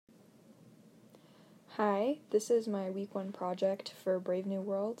Hi, this is my week 1 project for Brave New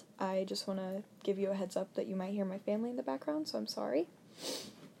World. I just want to give you a heads up that you might hear my family in the background, so I'm sorry.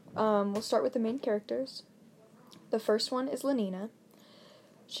 We'll start with the main characters. The first one is Lenina.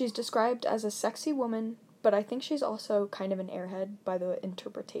 She's described as a sexy woman, but I think she's also kind of an airhead by the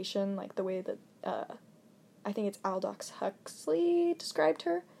interpretation, like the way that, I think it's Aldous Huxley described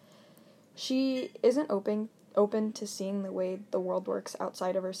her. She isn't open to seeing the way the world works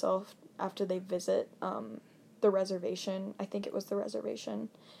outside of herself after they visit the reservation. I think it was the reservation.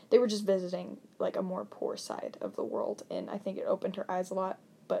 They were just visiting like a more poor side of the world, and I think it opened her eyes a lot,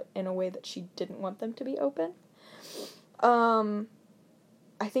 but in a way that she didn't want them to be open.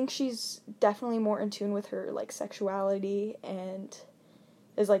 I think she's definitely more in tune with her like sexuality and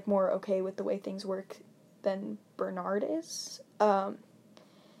is like more okay with the way things work than Bernard is.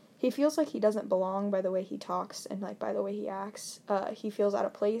 He feels like he doesn't belong by the way he talks and, like, by the way he acts. He feels out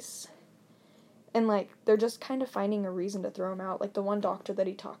of place. And, like, they're just kind of finding a reason to throw him out. Like, the one doctor that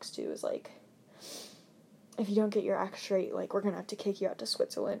he talks to is like, if you don't get your act straight, like, we're gonna have to kick you out to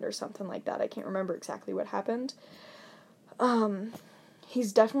Switzerland or something like that. I can't remember exactly what happened.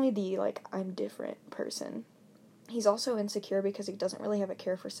 He's definitely the, like, I'm different person. He's also insecure because he doesn't really have a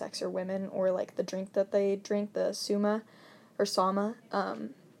care for sex or women or, like, the drink that they drink, the Suma or Sama.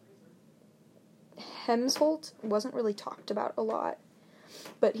 Hemsholt wasn't really talked about a lot,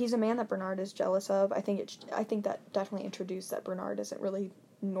 but he's a man that Bernard is jealous of. I think that definitely introduced that Bernard isn't really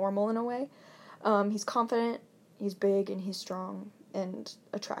normal in a way. He's confident, he's big, and he's strong and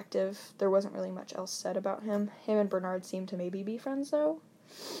attractive. There wasn't really much else said about him. Him and Bernard seem to maybe be friends, though.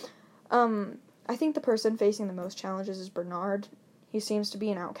 I think the person facing the most challenges is Bernard. He seems to be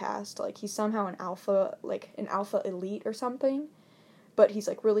an outcast. Like, he's somehow an alpha elite or something. But he's,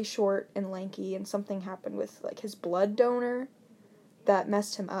 like, really short and lanky, and something happened with, like, his blood donor that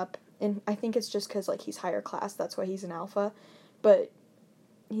messed him up. And I think it's just because, like, he's higher class, that's why he's an alpha. But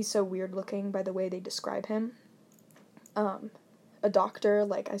he's so weird-looking by the way they describe him. A doctor,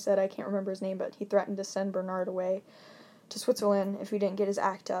 like I said, I can't remember his name, but he threatened to send Bernard away to Switzerland if he didn't get his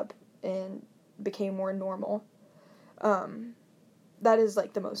act up and became more normal. That is,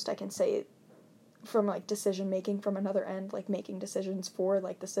 like, the most I can say from, like, decision-making from another end, like, making decisions for,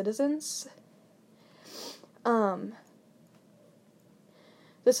 like, the citizens. The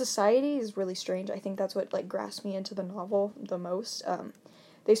society is really strange. I think that's what, like, grasped me into the novel the most.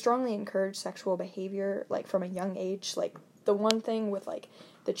 They strongly encourage sexual behavior, like, from a young age. Like, the one thing with, like,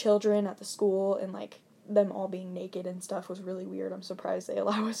 the children at the school and, like, them all being naked and stuff was really weird. I'm surprised they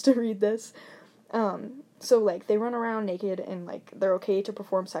allow us to read this. So, like, they run around naked and, like, they're okay to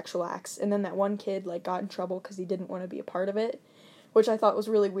perform sexual acts, and then that one kid, like, got in trouble because he didn't want to be a part of it, which I thought was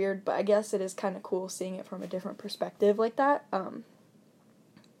really weird, but I guess it is kind of cool seeing it from a different perspective like that.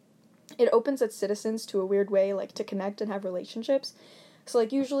 It opens its citizens to a weird way, like, to connect and have relationships. So,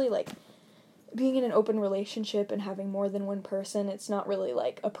 like, usually, like, being in an open relationship and having more than one person, it's not really,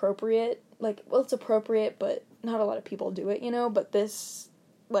 like, appropriate. Like, well, it's appropriate, but not a lot of people do it, you know? But this,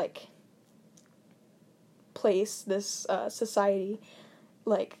 like, place, this society,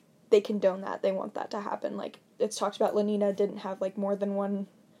 like, they condone that. They want that to happen. Like, it's talked about Lenina didn't have, like, more than one,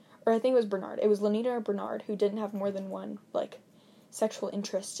 or I think it was Bernard. It was Lenina or Bernard who didn't have more than one, like, sexual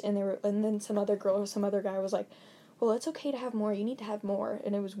interest, and then some other girl or some other guy was like, well, it's okay to have more, you need to have more,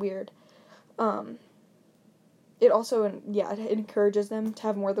 and it was weird. It also, it encourages them to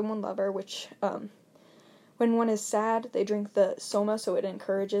have more than one lover, which, when one is sad, they drink the Soma, so it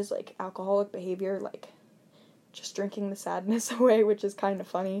encourages, like, alcoholic behavior, like, just drinking the sadness away, which is kind of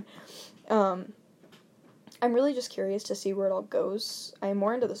funny. I'm really just curious to see where it all goes. I'm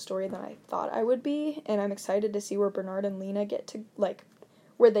more into the story than I thought I would be, and I'm excited to see where Bernard and Lena get to, like,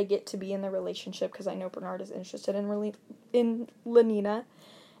 where they get to be in the relationship, because I know Bernard is interested in Lenina,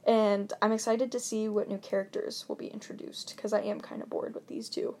 and I'm excited to see what new characters will be introduced, because I am kind of bored with these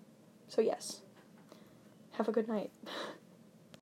two. So yes, have a good night.